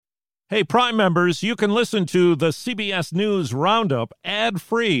Hey, Prime members, you can listen to the CBS News Roundup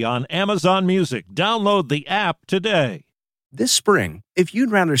ad-free on Amazon Music. Download the app today. This spring, if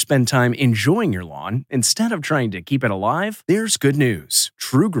you'd rather spend time enjoying your lawn instead of trying to keep it alive, there's good news.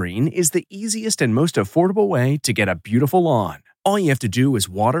 True Green is the easiest and most affordable way to get a beautiful lawn. All you have to do is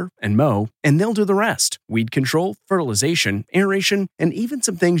water and mow, and they'll do the rest. Weed control, fertilization, aeration, and even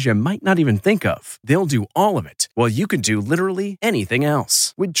some things you might not even think of. They'll do all of it, while you can do literally anything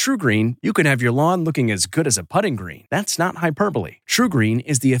else. With True Green, you can have your lawn looking as good as a putting green. That's not hyperbole. True Green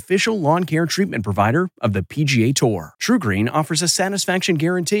is the official lawn care treatment provider of the PGA Tour. True Green offers a satisfaction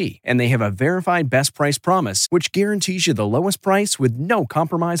guarantee, and they have a verified best price promise, which guarantees you the lowest price with no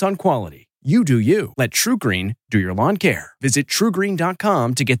compromise on quality. You do you. Let True Green do your lawn care. Visit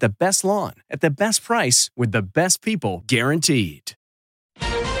truegreen.com to get the best lawn at the best price with the best people guaranteed.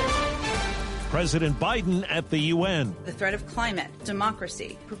 President Biden at the UN. The threat of climate,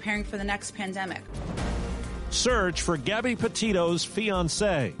 democracy, preparing for the next pandemic. Search for Gabby Petito's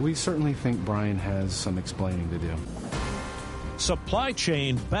fiancé. We certainly think Brian has some explaining to do. Supply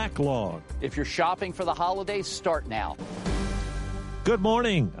chain backlog. If you're shopping for the holidays, start now. Good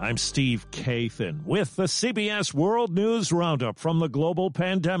morning. I'm Steve Kathan with the CBS World News Roundup. From the global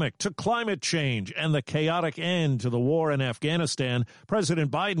pandemic to climate change and the chaotic end to the war in Afghanistan, President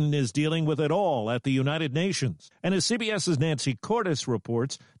Biden is dealing with it all at the United Nations. And as CBS's Nancy Cordes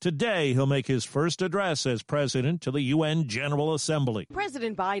reports, today he'll make his first address as president to the UN General Assembly.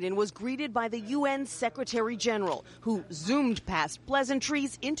 President Biden was greeted by the UN Secretary General, who zoomed past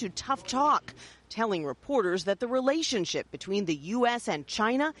pleasantries into tough talk, telling reporters that the relationship between the U.S. and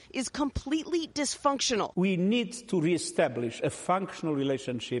China is completely dysfunctional. We need to reestablish a functional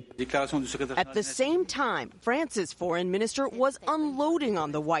relationship. At the same time, France's foreign minister was unloading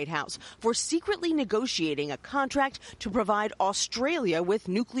on the White House for secretly negotiating a contract to provide Australia with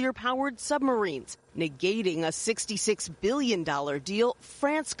nuclear-powered submarines, negating a $66 billion deal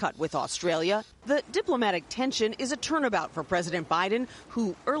France cut with Australia. The diplomatic tension is a turnabout for President Biden,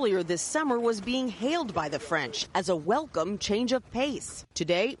 who earlier this summer was being hailed by the French as a welcome change of pace.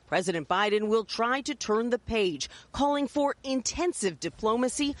 Today, President Biden will try to turn the page, calling for intensive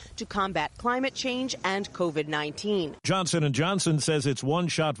diplomacy to combat climate change and COVID-19. Johnson & Johnson says its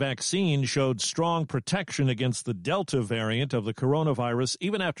one-shot vaccine showed strong protection against the Delta variant of the coronavirus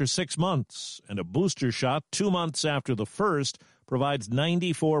even after 6 months, and a booster shot 2 months after the first provides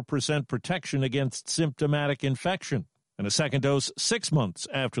 94% protection against symptomatic infection. And a second dose 6 months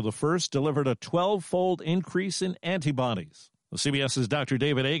after the first delivered a 12-fold increase in antibodies. CBS's Dr.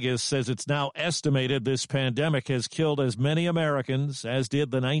 David Agus says it's now estimated this pandemic has killed as many Americans as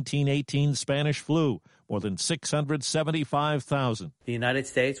did the 1918 Spanish flu, more than 675,000. The United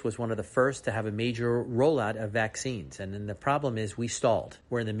States was one of the first to have a major rollout of vaccines, and then the problem is we stalled.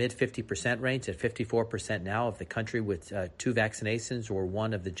 We're in the mid-50% range, at 54% now of the country with 2 vaccinations or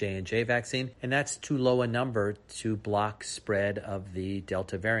 1 of the J&J vaccine, and that's too low a number to block spread of the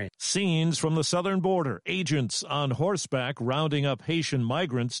Delta variant. Scenes from the southern border. Agents on horseback rounding up Haitian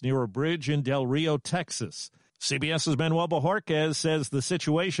migrants near a bridge in Del Rio, Texas. CBS's Manuel Bojorquez says the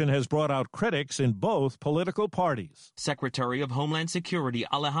situation has brought out critics in both political parties. Secretary of Homeland Security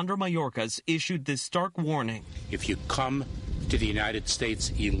Alejandro Mayorkas issued this stark warning. If you come to the United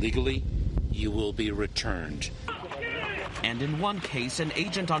States illegally, you will be returned. And in one case, an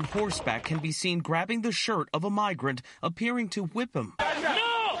agent on horseback can be seen grabbing the shirt of a migrant, appearing to whip him.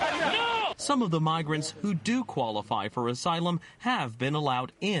 Some of the migrants who do qualify for asylum have been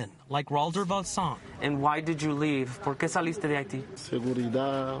allowed in, like Ralder Valsan. And why did you leave? ¿Por qué saliste de Haití?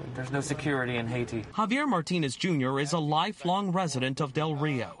 Seguridad. There's no security in Haiti. Javier Martinez Jr. is a lifelong resident of Del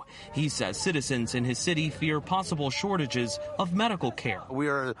Rio. He says citizens in his city fear possible shortages of medical care. We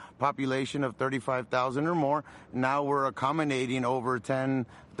are a population of 35,000 or more. Now we're accommodating over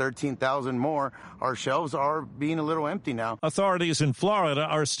 13,000 more. Our shelves are being a little empty now. Authorities in Florida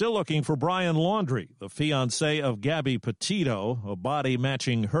are still looking for Brian Laundrie, the fiancé of Gabby Petito. A body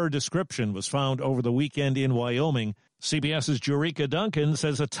matching her description was found over the weekend in Wyoming. CBS's Jurika Duncan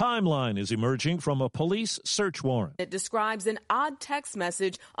says a timeline is emerging from a police search warrant. It describes an odd text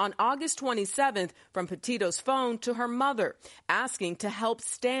message on August 27th from Petito's phone to her mother, asking to help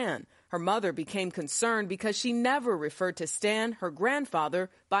Stan. Her mother became concerned because she never referred to Stan, her grandfather,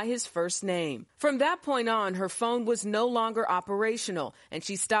 by his first name. From that point on, her phone was no longer operational, and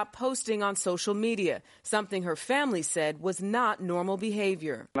she stopped posting on social media, something her family said was not normal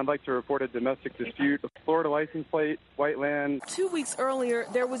behavior. I'd like to report a domestic dispute. Florida license plate, white land. 2 weeks earlier,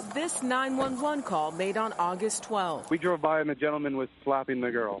 there was this 911 call made on August 12th. We drove by and the gentleman was slapping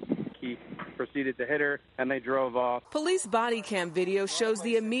the girl. Keith proceeded to hit her, and they drove off. Police body cam video shows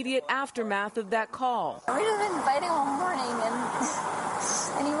the immediate aftermath of that call. We've been fighting all morning,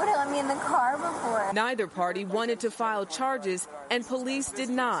 and you wouldn't let me in the car before. Neither party wanted to file charges, and police did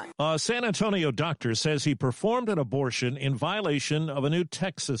not. A San Antonio doctor says he performed an abortion in violation of a new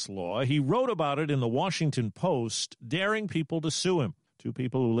Texas law. He wrote about it in the Washington Post, daring people to sue him. 2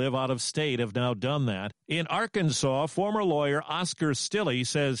 people who live out of state have now done that. In Arkansas, former lawyer Oscar Stilley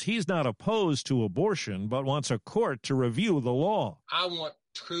says he's not opposed to abortion, but wants a court to review the law. I want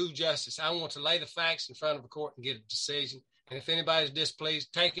true justice. I want to lay the facts in front of a court and get a decision. And if anybody's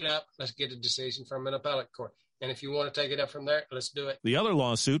displeased, take it up. Let's get a decision from an appellate court. And if you want to take it up from there, let's do it. The other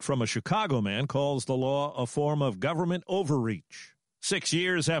lawsuit from a Chicago man calls the law a form of government overreach. 6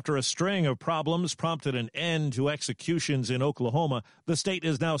 years after a string of problems prompted an end to executions in Oklahoma, the state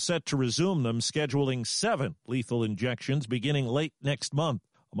is now set to resume them, scheduling 7 lethal injections beginning late next month.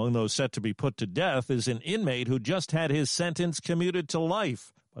 Among those set to be put to death is an inmate who just had his sentence commuted to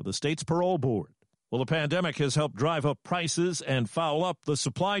life by the state's parole board. Well, the pandemic has helped drive up prices and foul up the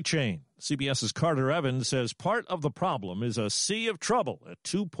supply chain. CBS's Carter Evans says part of the problem is a sea of trouble at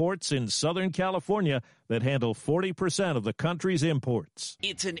 2 ports in Southern California that handle 40% of the country's imports.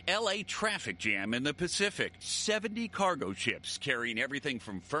 It's an L.A. traffic jam in the Pacific. 70 cargo ships carrying everything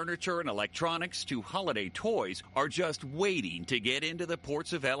from furniture and electronics to holiday toys are just waiting to get into the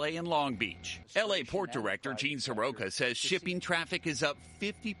ports of L.A. and Long Beach. L.A. Port Director Gene Soroka says shipping traffic is up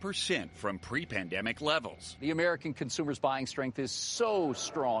 50% from pre-pandemic levels. The American consumer's buying strength is so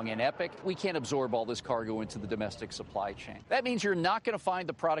strong and epic, we can't absorb all this cargo into the domestic supply chain. That means you're not going to find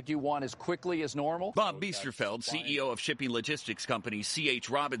the product you want as quickly as normal. Bob Biesterfeld, CEO of shipping logistics company C.H.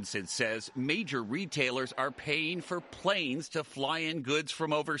 Robinson, says major retailers are paying for planes to fly in goods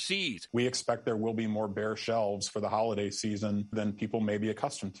from overseas. We expect there will be more bare shelves for the holiday season than people may be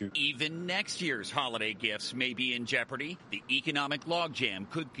accustomed to. Even next year's holiday gifts may be in jeopardy. The economic logjam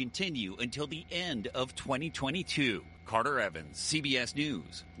could continue until the end of 2022. Carter Evans, CBS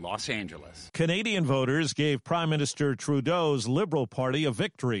News, Los Angeles. Canadian voters gave Prime Minister Trudeau's Liberal Party a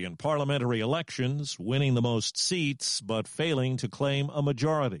victory in parliamentary elections, winning the most seats but failing to claim a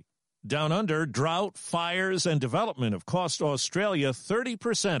majority. Down under, drought, fires, and development have cost Australia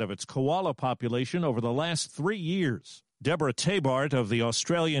 30% of its koala population over the last 3 years. Deborah Tabart of the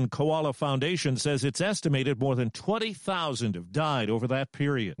Australian Koala Foundation says it's estimated more than 20,000 have died over that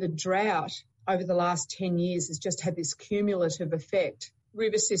period. The drought over the last 10 years has just had this cumulative effect.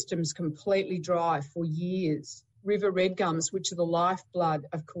 River systems completely dry for years. River red gums, which are the lifeblood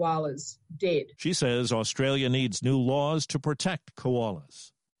of koalas, dead. She says Australia needs new laws to protect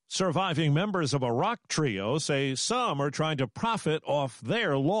koalas. Surviving members of a rock trio say some are trying to profit off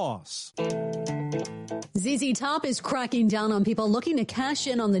their loss. ZZ Top is cracking down on people looking to cash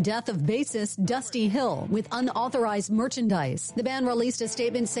in on the death of bassist Dusty Hill with unauthorized merchandise. The band released a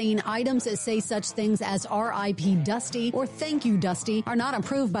statement saying items that say such things as R.I.P. Dusty or Thank You Dusty are not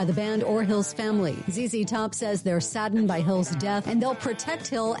approved by the band or Hill's family. ZZ Top says they're saddened by Hill's death and they'll protect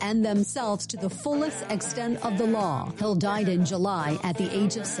Hill and themselves to the fullest extent of the law. Hill died in July at the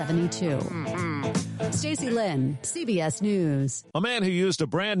age of 72. Stacey Lynn, CBS News. A man who used a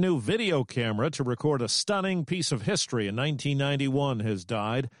brand new video camera to record a stunning piece of history in 1991 has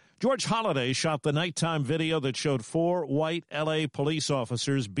died. George Holliday shot the nighttime video that showed 4 white L.A. police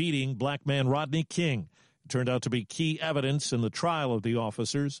officers beating black man Rodney King. It turned out to be key evidence in the trial of the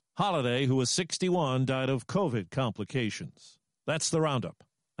officers. Holliday, who was 61, died of COVID complications. That's the Roundup.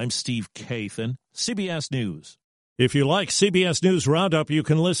 I'm Steve Kathan, CBS News. If you like CBS News Roundup, you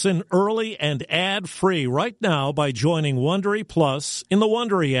can listen early and ad-free right now by joining Wondery Plus in the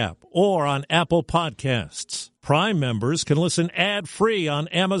Wondery app or on Apple Podcasts. Prime members can listen ad-free on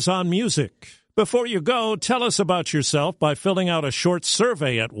Amazon Music. Before you go, tell us about yourself by filling out a short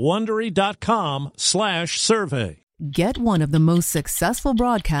survey at Wondery.com/survey. Get one of the most successful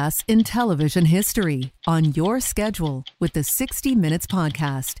broadcasts in television history on your schedule with the 60 Minutes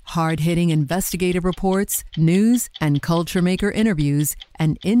Podcast. Hard-hitting investigative reports, news, and culture maker interviews,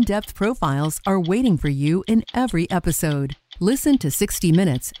 and in-depth profiles are waiting for you in every episode. Listen to 60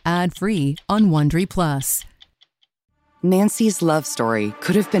 Minutes ad-free on Wondery Plus. Nancy's love story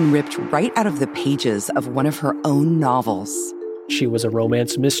could have been ripped right out of the pages of one of her own novels. She was a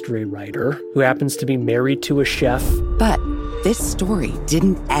romance mystery writer who happens to be married to a chef. But this story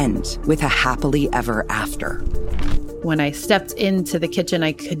didn't end with a happily ever after. When I stepped into the kitchen,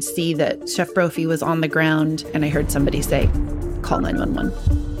 I could see that Chef Brophy was on the ground, and I heard somebody say, "Call 911."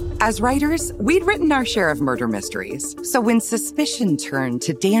 As writers, we'd written our share of murder mysteries. So when suspicion turned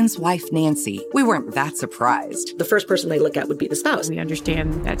to Dan's wife, Nancy, we weren't that surprised. The first person they look at would be the spouse. We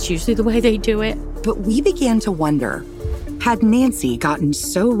understand that's usually the way they do it. But we began to wonder, had Nancy gotten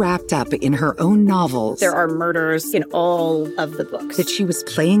so wrapped up in her own novels? There are murders in all of the books. That she was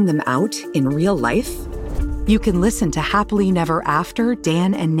playing them out in real life? You can listen to Happily Never After,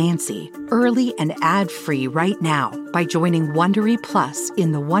 Dan and Nancy, early and ad-free right now by joining Wondery Plus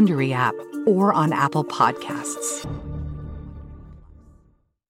in the Wondery app or on Apple Podcasts.